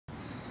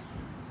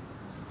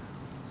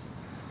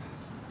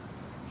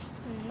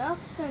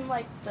Nothing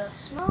like the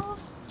smell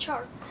of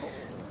charcoal.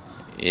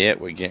 Yeah,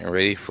 we're getting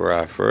ready for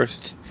our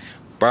first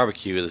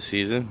barbecue of the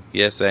season.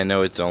 Yes, I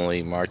know it's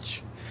only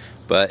March,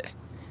 but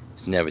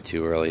it's never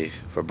too early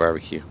for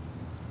barbecue.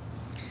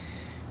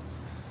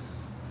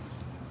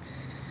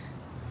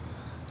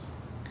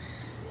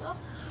 Yep.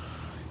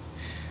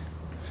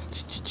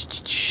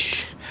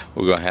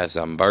 We're gonna have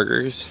some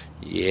burgers.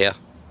 Yeah.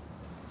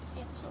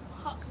 And some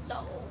hot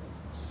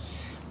dogs.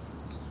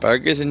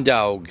 Burgers and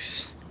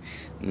dogs.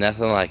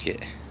 Nothing like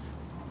it.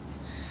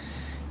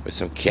 With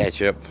some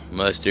ketchup,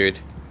 mustard,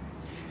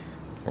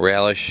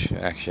 relish.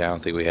 Actually, I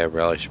don't think we have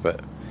relish,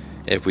 but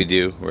if we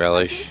do,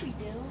 relish. I think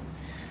we do.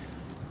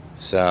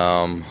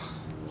 Some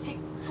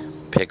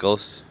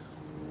pickles.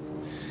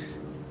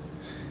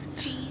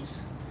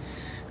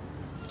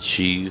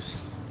 Cheese.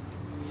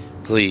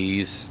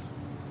 Please.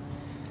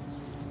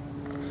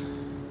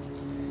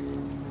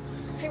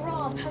 Hey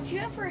Rob, have you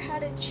ever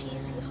had a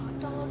cheesy hot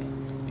dog?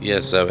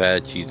 Yes, I've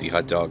had a cheesy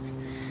hot dog.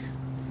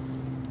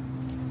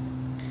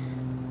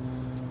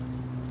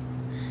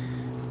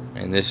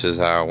 And this is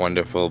our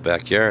wonderful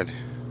backyard.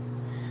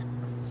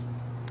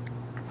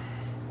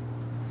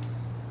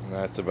 And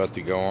that's about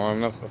to go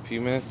on a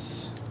few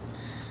minutes.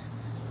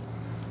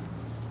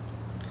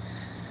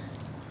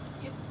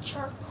 Yep,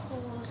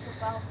 charcoal is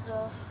about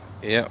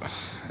the... Yep,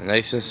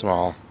 nice and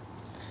small.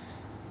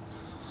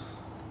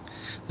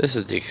 This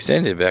is the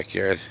extended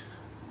backyard.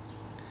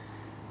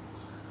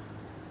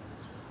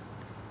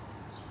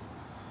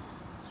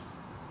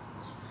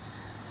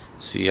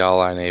 See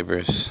all our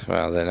neighbors.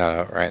 Well, they're not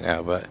out right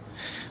now, but,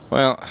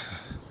 well,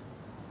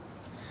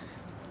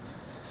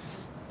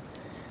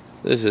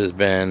 this has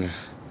been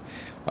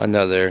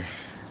another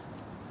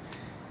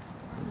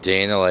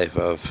day in the life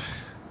of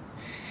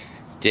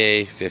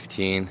day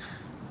 15.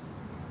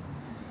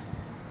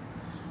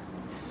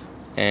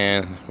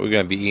 And we're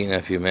going to be eating in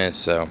a few minutes,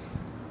 so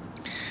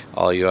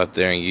all you out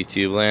there in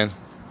YouTube land,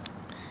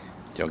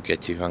 don't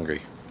get too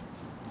hungry.